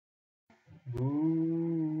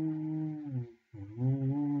Ooh.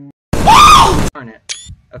 Darn it.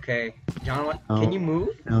 Okay, John, what? Oh. Can you move?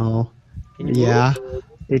 No. Can you Yeah. move?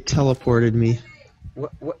 It teleported me.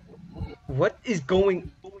 What is going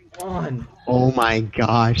on? Oh my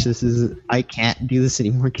gosh, I can't do this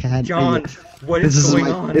anymore, Cat. John, what is going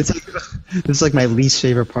on? This is like my least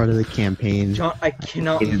favorite part of the campaign. John, I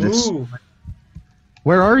cannot hated this. move.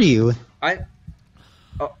 Where are you?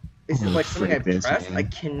 Oh, is it like something I frick this, pressed? man. I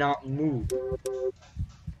cannot move.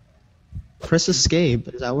 Press escape.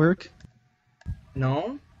 Does that work?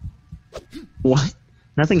 No? What?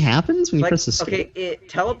 Nothing happens when you Like, press escape? okay, it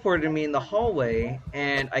teleported me in the hallway,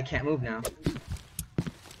 and I can't move now.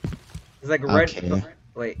 It's like red. Okay.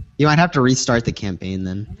 Wait. You might have to restart the campaign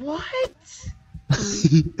then. What?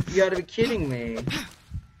 You gotta be kidding me.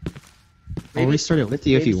 I'll restart it with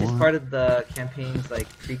you if you Maybe it's want. part of the campaign's like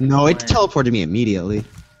freaking No, it plan. teleported me immediately.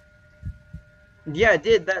 Yeah, it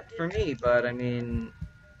did that for me, but I mean,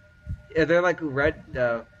 are there like red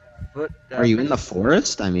foot? Are you in the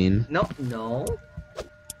forest? I mean, No.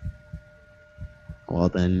 well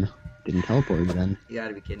then, didn't teleport you then. You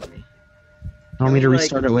gotta be kidding me. You want me to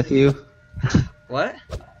restart it with you? What?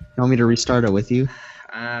 You want me to restart it with you?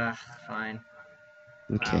 Fine.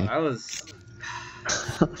 Okay. Wow, that was.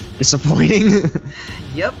 Disappointing.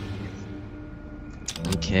 Yep.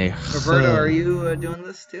 Okay. Roberto, are you doing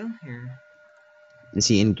this too? Here. Is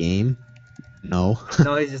he in game? No.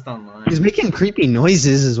 No, he's just online. He's making creepy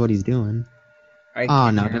noises is what he's doing. I Oh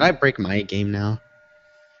can't no, hear did him. I break my game now?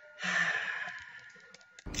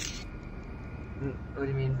 What do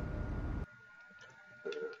you mean?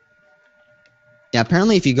 Yeah,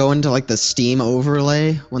 apparently if you go into like the Steam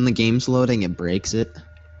overlay when the game's loading, it breaks it.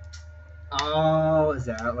 Oh, is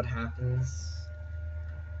that what happens?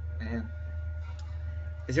 Man.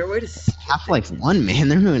 Is there a way to skip Half-Life 1, man,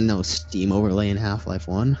 there was no Steam overlay in Half-Life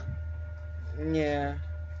 1. it? Yeah.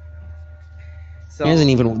 So,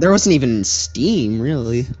 There wasn't even Steam,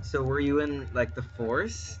 really. So were you in like the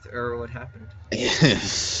forest, or what happened?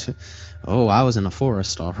 Oh, I was in a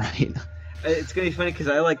forest, alright. It's gonna be funny because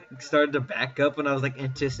I like started to back up when I was like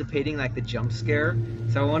anticipating like the jump scare.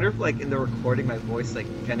 So I wonder if like in the recording my voice like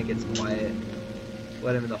kind of gets quiet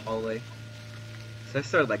when I'm in the hallway. So I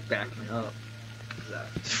started like backing up.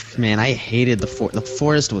 Man, I hated the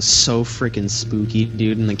forest was so freaking spooky,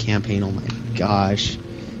 dude, in the campaign. Oh my gosh.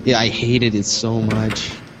 Yeah, I hated it so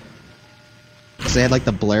much. Because they had like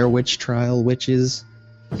the Blair Witch Trial witches.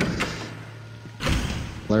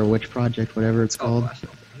 Blair Witch Project, whatever it's called. Flash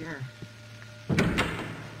over here.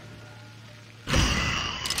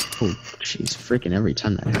 Oh, jeez, freaking every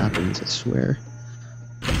time that happens, I swear.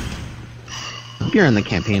 I hope you're in the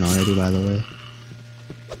campaign already, by the way.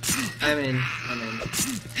 I'm in.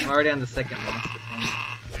 I'm already on the second monster thing.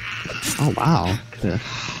 Oh, wow. Could've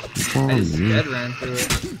told I just me. sped ran through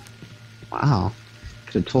it. Wow.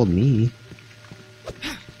 Could've told me.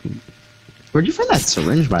 Where'd you find that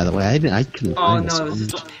syringe, by the way? I couldn't Oh find the no, it was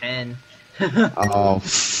syringe. just a pen. Oh,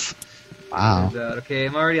 wow. Turns out. Okay,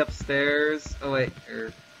 I'm already upstairs. Oh wait,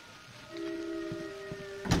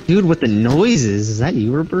 Dude, with the noises, is that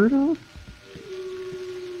you, Roberto? Is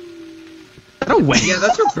that a whale? yeah,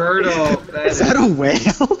 that's Roberto. Is that a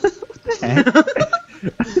whale? What the heck?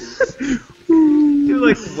 Do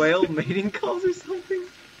like whale mating calls or something?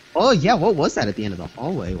 Oh yeah, what was that at the end of the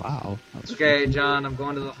hallway? Wow. That was Okay, John, I'm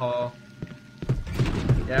going to the hall.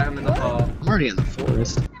 Yeah, I'm in the hall. I'm already in the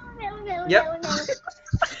forest. Yep.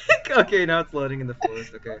 Okay, now it's loading in the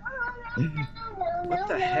forest. Okay. What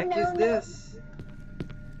the heck is this?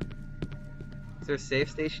 Is there a safe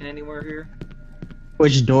station anywhere here?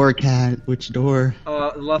 Which door, Cat? Which door?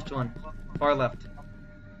 Oh, the left one. Far left.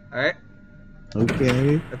 Alright.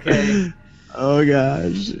 Okay. Okay. Oh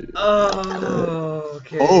gosh. Oh,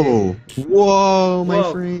 okay. Oh. Whoa, my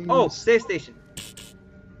Whoa. friend. Oh, safe station.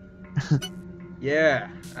 Yeah.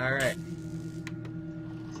 Alright.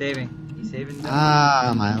 Saving. You saving? now?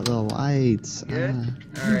 Ah, my little lights. Good?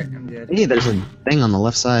 Ah. Alright, I'm good. Hey, there's a thing on the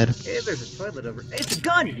left side. Hey, there's a toilet over. Hey, it's a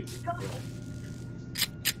gun!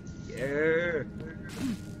 Yeah.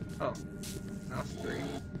 Oh. Now it's free.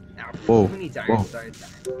 Now, Whoa. who needs Whoa. iron sights?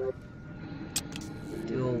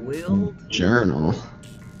 Dual wield. Journal.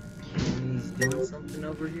 He's doing something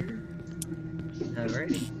over here.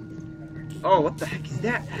 Alrighty. Oh, what the heck is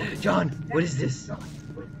that? John, what is this?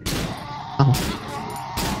 Oh.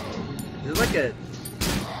 Is it like a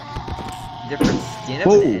different skin of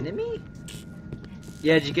Whoa. an enemy?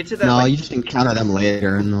 Yeah, did you get to that? No, like... you just encounter them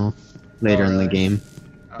later in the really? game.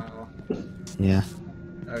 Oh, Yeah.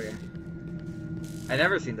 okay. I've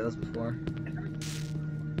never seen those before.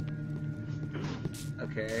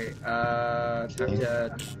 Okay, time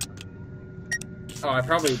to Oh, I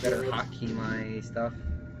probably better hotkey my stuff.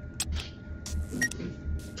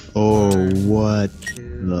 Oh, 1, what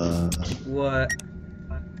 2. the? What?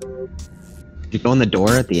 You go in the door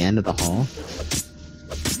at the end of the hall?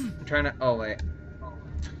 I'm trying to. Oh wait.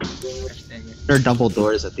 Gosh dang it. There are double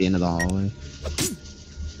doors at the end of the hallway.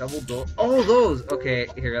 Double door. Oh, those. Okay,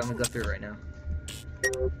 here. Let me go through right now.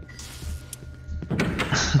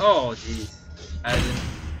 Oh, jeez. I didn't.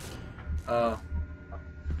 What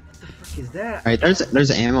the frick is that? Alright,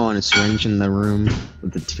 there's ammo and a syringe in the room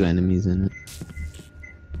with the 2 enemies in it.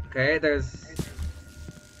 Okay, there's.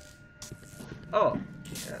 Oh.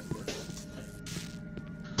 Yeah.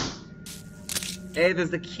 Hey, there's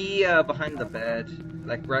the key behind the bed,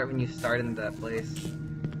 like right when you start in that place.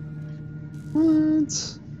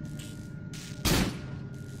 What?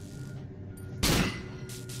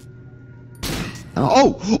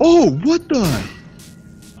 Oh, what the?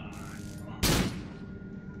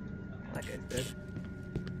 That guy's dead.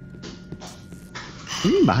 What do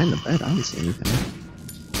you mean behind the bed? I don't see anything.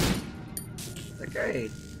 That guy.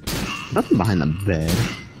 Nothing behind the bed.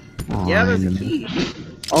 Oh, Yeah, there's a key.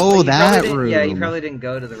 Oh, You that probably room. Yeah, you probably didn't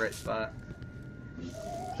go to the right spot.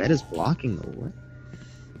 Bed is blocking the way.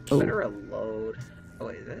 Oh. Better reload. Oh,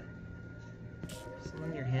 wait, is it? Something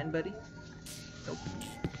in your hand, buddy? Nope.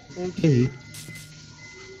 Okay.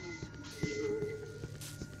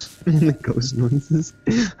 The ghost noises.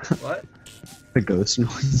 What? The ghost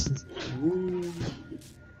noises. Ooh.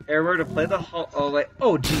 Error to play the hall. Oh, wait.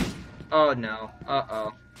 Oh, jeez. Oh, no.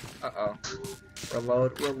 Uh-oh. Uh-oh.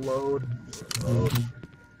 Reload. Reload.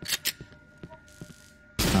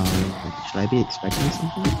 Should I be expecting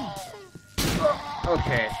something?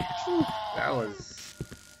 Okay. That was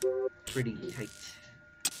pretty tight.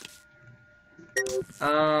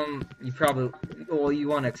 You probably. Well, you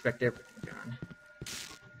want to expect everything, John.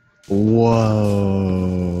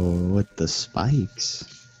 Whoa! With the spikes.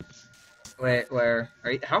 Wait, where?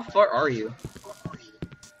 Are you, how far are you?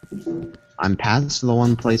 I'm past the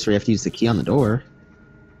one place where you have to use the key on the door.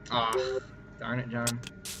 Ah, darn it, John.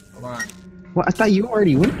 Hold on. What? I thought you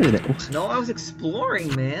already went through it. No, I was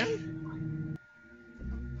exploring, man.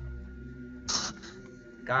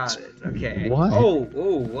 Got it. Okay. What? Oh,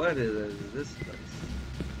 what is this place?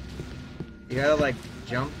 You gotta like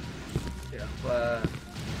jump. What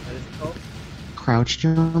is it called? Crouch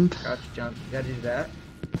jump. Crouch jump. You gotta do that.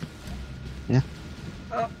 Yeah.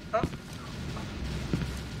 Oh.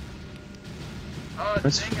 Oh,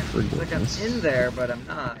 That's dang it. pretty It's like I'm nice. in there, but I'm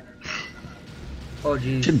not. Oh,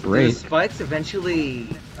 geez. Should break. Do spikes eventually.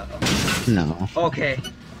 Uh-oh. No. Okay.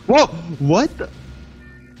 Whoa! What? The?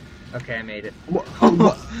 Okay, I made it. What?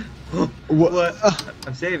 What?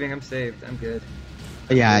 I'm saving. I'm saved. I'm good.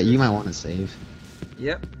 Yeah, you might want to save.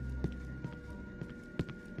 Yep.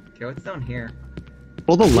 Okay, what's down here?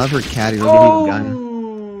 Pull the lever, cat. It'll give you a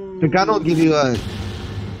gun. The gun will give you a.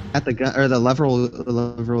 At the gun, or the lever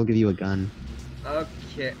will give you a gun.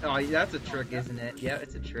 Okay. Oh, that's a trick, isn't it? Yeah,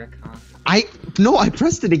 it's a trick, huh? I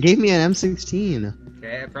pressed it. It gave me an M16.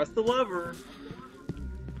 Okay, I pressed the lever.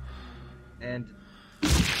 And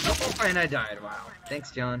and I died. Wow. Thanks,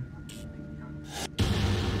 John.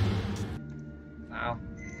 Wow.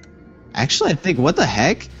 Actually, I think what the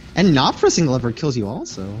heck? And not pressing the lever kills you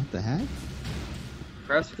also. What the heck?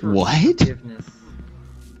 Press for What? forgiveness.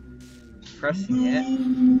 Pressing it.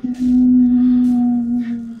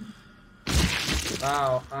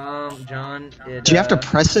 Wow. John. Do you have to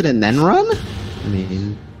press it and then run? I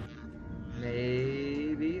mean,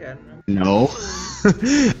 Maybe. I don't know. no.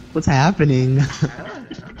 What's happening? I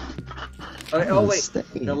don't know. Oh wait, Stay.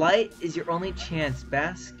 the light is your only chance.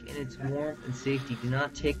 Bask in its warmth and safety. Do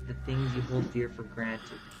not take the things you hold dear for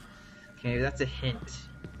granted. Okay, that's a hint.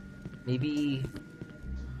 Maybe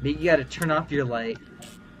you gotta turn off your light.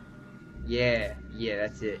 Yeah,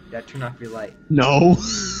 that's it. You gotta turn off your light. No.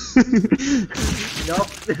 Nope.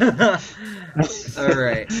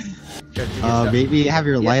 Alright. Maybe have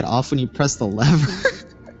your light off when you press the lever.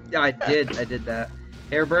 Yeah, I did that.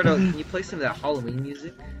 Hey Roberto, can you play some of that Halloween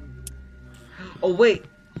music? Oh wait,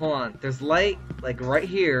 hold on. There's light like right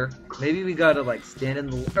here. Maybe we gotta like stand in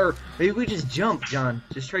the or maybe we just jump, John.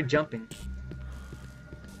 Just try jumping.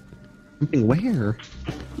 Jumping where?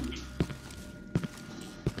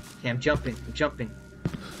 Okay, I'm jumping. Jumping.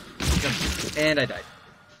 And I died.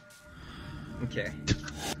 Okay.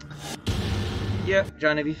 Yep,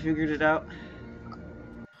 John, have you figured it out?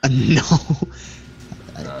 No.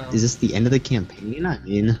 Is this the end of the campaign? I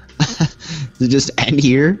mean, does it just end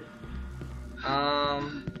here?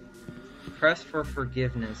 Press for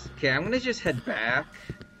forgiveness. Okay, I'm gonna just head back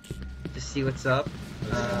to see what's up.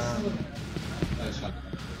 I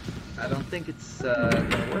don't think it's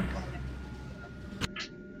gonna work.